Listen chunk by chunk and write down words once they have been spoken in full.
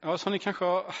Ja, som ni kanske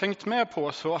har hängt med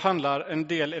på så handlar en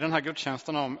del i den här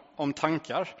gudstjänsten om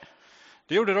tankar.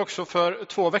 Det gjorde det också för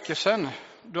 2 veckor sedan.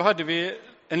 Då hade vi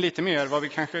en lite mer vad vi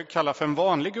kanske kallar för en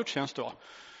vanlig gudstjänst då.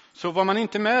 Så var man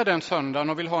inte med den söndagen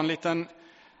och vill ha en liten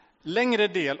längre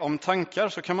del om tankar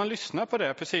så kan man lyssna på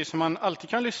det. Precis som man alltid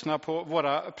kan lyssna på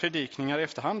våra predikningar i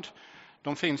efterhand.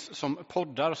 De finns som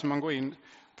poddar så man går in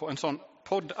på en sån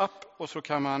poddapp och så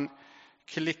kan man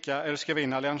klicka eller skriva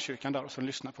in Allianskyrkan där och så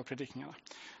lyssna på predikningarna.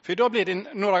 För idag blir det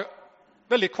några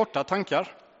väldigt korta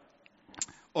tankar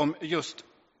om just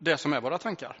det som är våra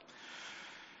tankar.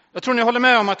 Jag tror ni håller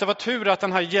med om att det var tur att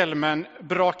den här hjälmen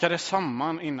brakade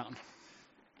samman innan.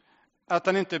 Att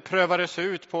den inte prövades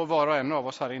ut på var och en av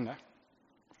oss här inne.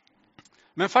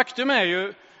 Men faktum är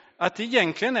ju att det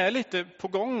egentligen är lite på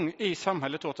gång i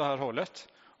samhället åt det här hållet.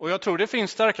 Och jag tror det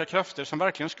finns starka krafter som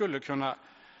verkligen skulle kunna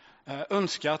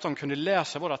önska att de kunde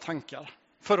läsa våra tankar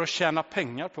för att tjäna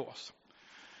pengar på oss.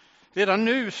 Redan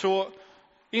nu så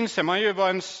inser man ju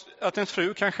att ens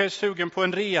fru kanske är sugen på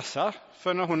en resa.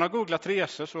 För när hon har googlat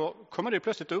resor så kommer det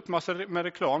plötsligt upp massor med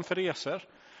reklam för resor.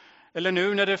 Eller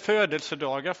nu när det är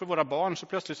födelsedagar för våra barn så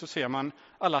plötsligt så ser man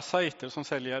alla sajter som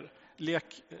säljer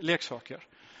leksaker.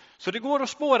 Så det går att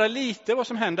spåra lite vad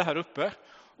som händer här uppe.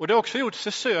 Och det har också gjorts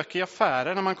försök i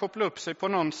affärer när man kopplar upp sig på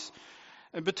någons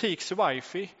butiks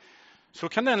wifi. Så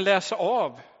kan den läsa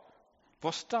av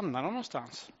var stannar de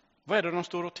någonstans. Vad är det de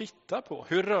står och tittar på?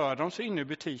 Hur rör de sig inne i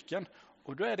butiken?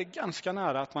 Och då är det ganska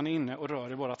nära att man är inne och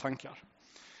rör i våra tankar.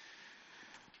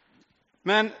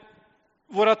 Men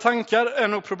våra tankar är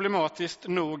nog problematiskt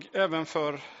nog även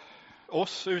för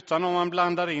oss utan om man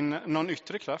blandar in någon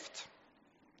yttre kraft.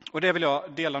 Och det vill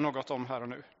jag dela något om här och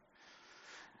nu.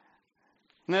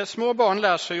 När små barn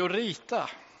lär sig att rita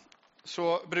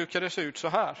så brukar det se ut så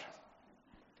här.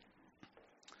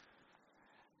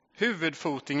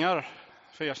 Huvudfotingar,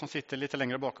 för er som sitter lite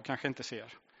längre bak och kanske inte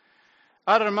ser.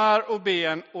 Armar och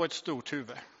ben och ett stort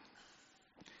huvud.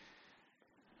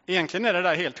 Egentligen är det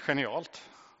där helt genialt.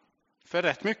 För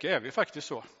rätt mycket är vi faktiskt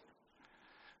så.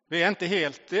 Vi är inte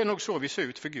helt, det är nog så vi ser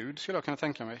ut för Gud skulle jag kunna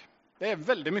tänka mig. Det är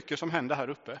väldigt mycket som händer här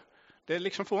uppe. Det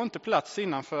liksom får inte plats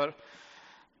innanför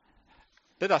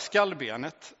det där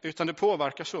skallbenet utan det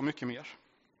påverkar så mycket mer.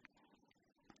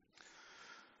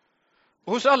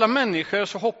 Och hos alla människor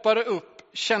så hoppar det upp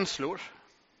känslor.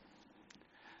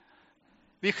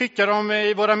 Vi skickar dem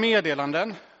i våra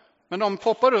meddelanden men de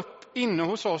poppar upp inne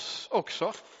hos oss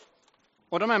också.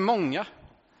 Och de är många.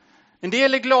 En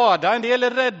del är glada, en del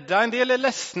är rädda, en del är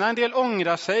ledsna, en del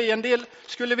ångrar sig, en del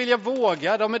skulle vilja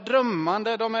våga, de är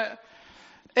drömmande, de är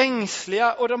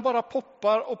ängsliga och de bara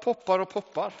poppar och poppar och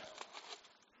poppar.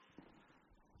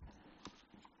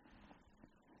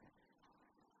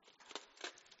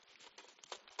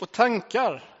 Och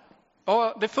tankar,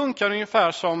 ja det funkar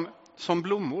ungefär som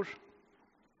blommor.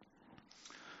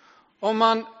 Om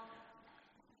man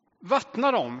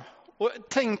vattnar dem och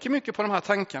tänker mycket på de här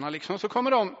tankarna liksom, så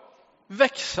kommer de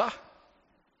växa.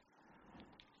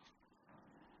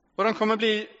 Och de kommer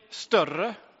bli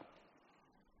större.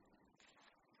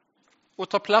 Och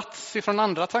ta plats ifrån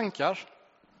andra tankar.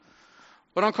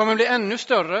 Och de kommer bli ännu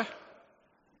större.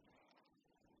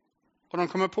 Och de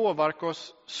kommer påverka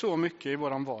oss så mycket i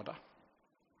våran vardag.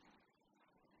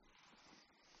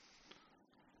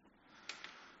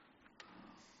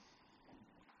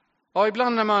 Ja,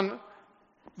 ibland när man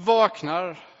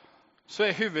vaknar så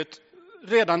är huvudet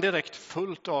redan direkt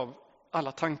fullt av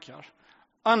alla tankar.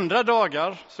 Andra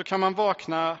dagar så kan man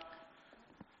vakna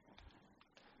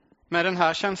med den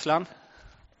här känslan.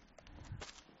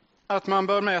 Att man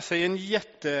bör med sig en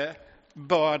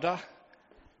jättebörda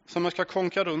som man ska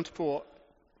konka runt på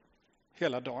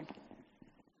hela dagen.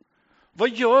 Vad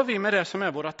gör vi med det som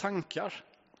är våra tankar?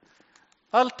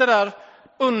 Allt det där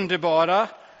underbara,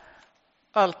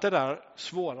 allt det där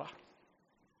svåra.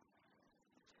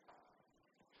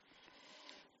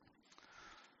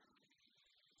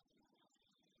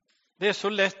 Det är så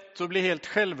lätt att bli helt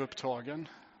självupptagen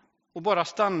och bara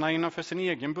stanna innanför sin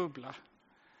egen bubbla.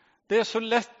 Det är så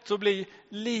lätt att bli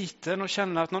liten och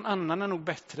känna att någon annan är nog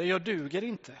bättre. Jag duger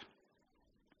inte.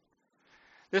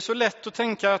 Det är så lätt att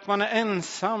tänka att man är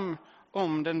ensam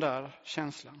om den där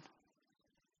känslan.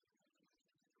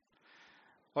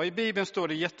 Ja, i Bibeln står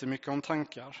det jättemycket om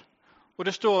tankar. Och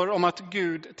det står om att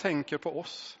Gud tänker på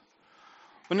oss.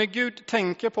 Och när Gud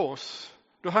tänker på oss,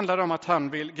 då handlar det om att han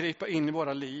vill gripa in i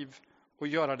våra liv och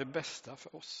göra det bästa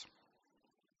för oss.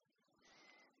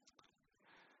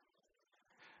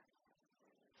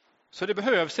 Så det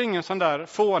behövs ingen sån där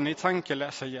fånig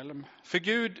tankeläsarhjälm. För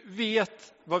Gud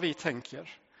vet vad vi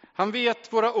tänker. Han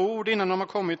vet våra ord innan de har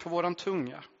kommit på våran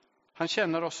tunga. Han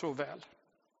känner oss så väl.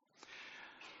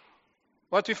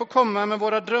 Och att vi får komma med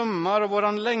våra drömmar och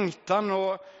våran längtan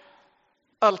och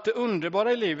allt det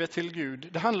underbara i livet till Gud.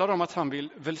 Det handlar om att han vill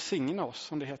välsigna oss,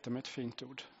 som det heter med ett fint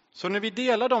ord. Så när vi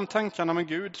delar de tankarna med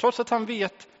Gud, trots att han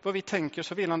vet vad vi tänker,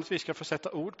 så vill han att vi ska få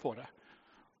sätta ord på det.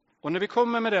 Och när vi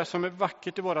kommer med det som är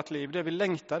vackert i vårt liv, det vi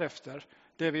längtar efter,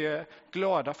 det vi är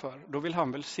glada för, då vill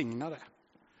han välsigna det.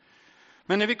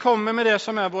 Men när vi kommer med det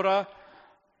som är våra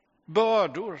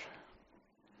bördor,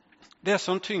 det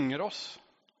som tynger oss,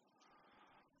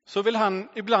 så vill han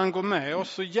ibland gå med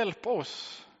oss och hjälpa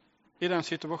oss i den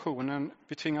situationen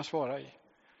vi tvingas vara i.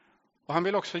 Och han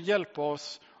vill också hjälpa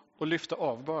oss att lyfta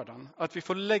av bördan. Att vi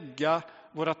får lägga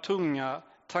våra tunga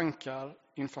tankar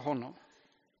inför honom.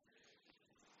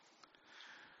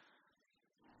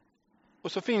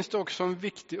 Och så finns det också en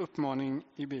viktig uppmaning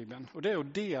i Bibeln. Och det är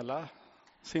att dela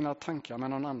sina tankar med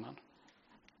någon annan.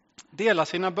 Dela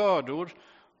sina bördor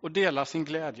och dela sin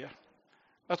glädje.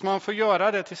 Att man får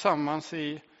göra det tillsammans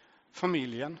i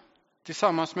familjen.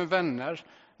 Tillsammans med vänner.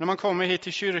 När man kommer hit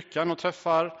till kyrkan och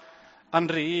träffar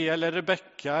André eller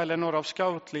Rebecka eller några av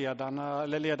scoutledarna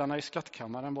eller ledarna i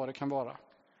skattkammaren, vad det kan vara.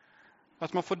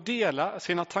 Att man får dela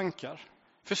sina tankar.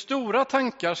 För stora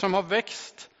tankar som har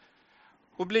växt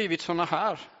och blivit såna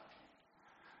här.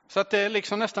 Så att det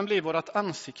liksom nästan blir vårt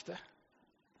ansikte.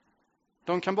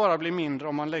 De kan bara bli mindre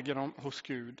om man lägger dem hos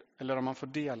Gud eller om man får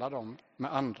dela dem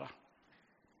med andra.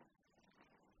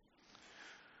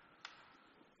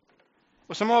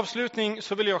 Och som avslutning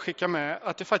så vill jag skicka med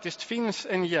att det faktiskt finns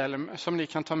en hjälm som ni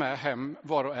kan ta med hem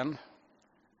var och en.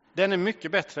 Den är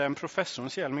mycket bättre än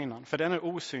professorns hjälm innan, för den är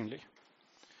osynlig.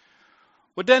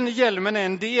 Och den hjälmen är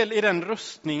en del i den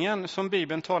rustningen som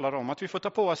Bibeln talar om. Att vi får ta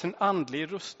på oss en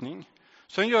andlig rustning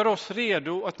som gör oss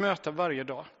redo att möta varje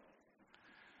dag.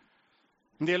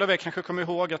 En del av er kanske kommer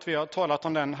ihåg att vi har talat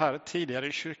om den här tidigare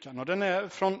i kyrkan. Och den är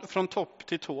från topp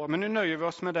till tå, men nu nöjer vi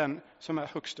oss med den som är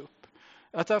högst upp.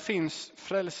 Att där finns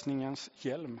frälsningens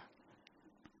hjälm.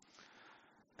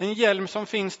 En hjälm som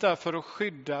finns där för att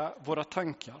skydda våra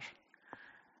tankar.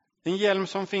 En hjälm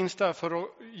som finns där för att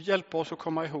hjälpa oss att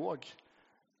komma ihåg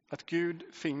att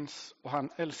Gud finns och han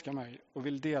älskar mig och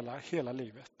vill dela hela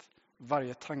livet,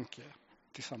 varje tanke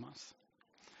tillsammans.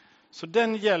 Så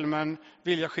den hjälmen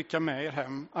vill jag skicka med er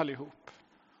hem allihop.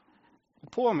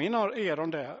 Och påminna er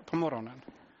om det på morgonen.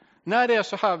 När det är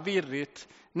så här virrigt,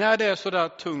 när det är så där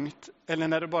tungt eller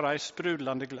när det bara är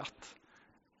sprudlande glatt.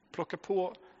 Plocka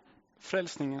på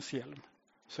frälsningens hjälm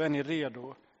så är ni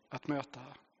redo att möta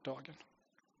dagen.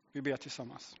 Vi ber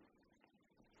tillsammans.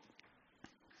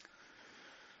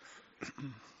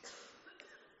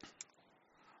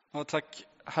 Ja, tack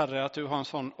Herre att du har en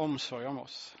sån omsorg om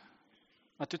oss.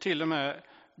 Att du till och med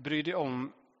bryr dig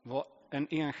om vad en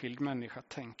enskild människa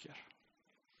tänker.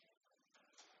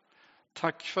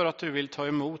 Tack för att du vill ta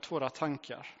emot våra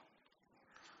tankar.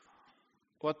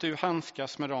 Och att du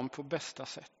handskas med dem på bästa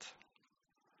sätt.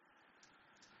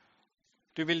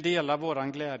 Du vill dela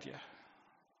våran glädje.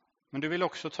 Men du vill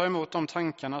också ta emot de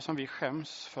tankarna som vi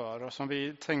skäms för och som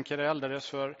vi tänker är alldeles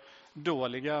för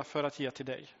dåliga för att ge till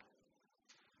dig.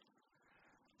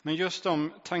 Men just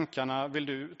de tankarna vill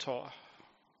du ta.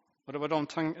 Och det var de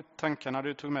tankarna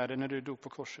du tog med dig när du dog på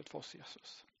korset för oss,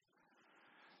 Jesus.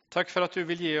 Tack för att du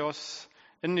vill ge oss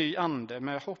en ny ande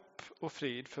med hopp och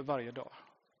frid för varje dag.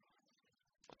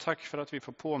 Och tack för att vi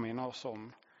får påminna oss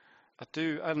om att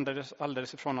du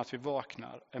alldeles ifrån att vi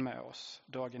vaknar är med oss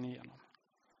dagen igenom.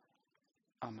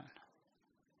 Amen.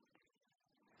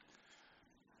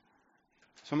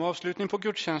 Som avslutning på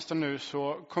gudstjänsten nu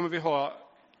så kommer vi ha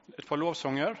ett par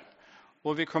lovsånger.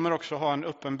 Och vi kommer också ha en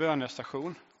öppen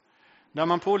bönestation. Där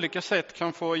man på olika sätt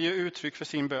kan få ge uttryck för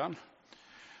sin bön.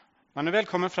 Man är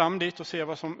välkommen fram dit och se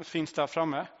vad som finns där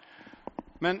framme.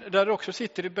 Men där du också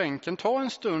sitter i bänken, ta en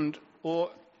stund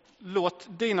och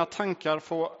låt dina tankar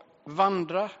få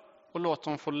vandra och låt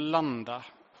dem få landa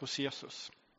hos Jesus.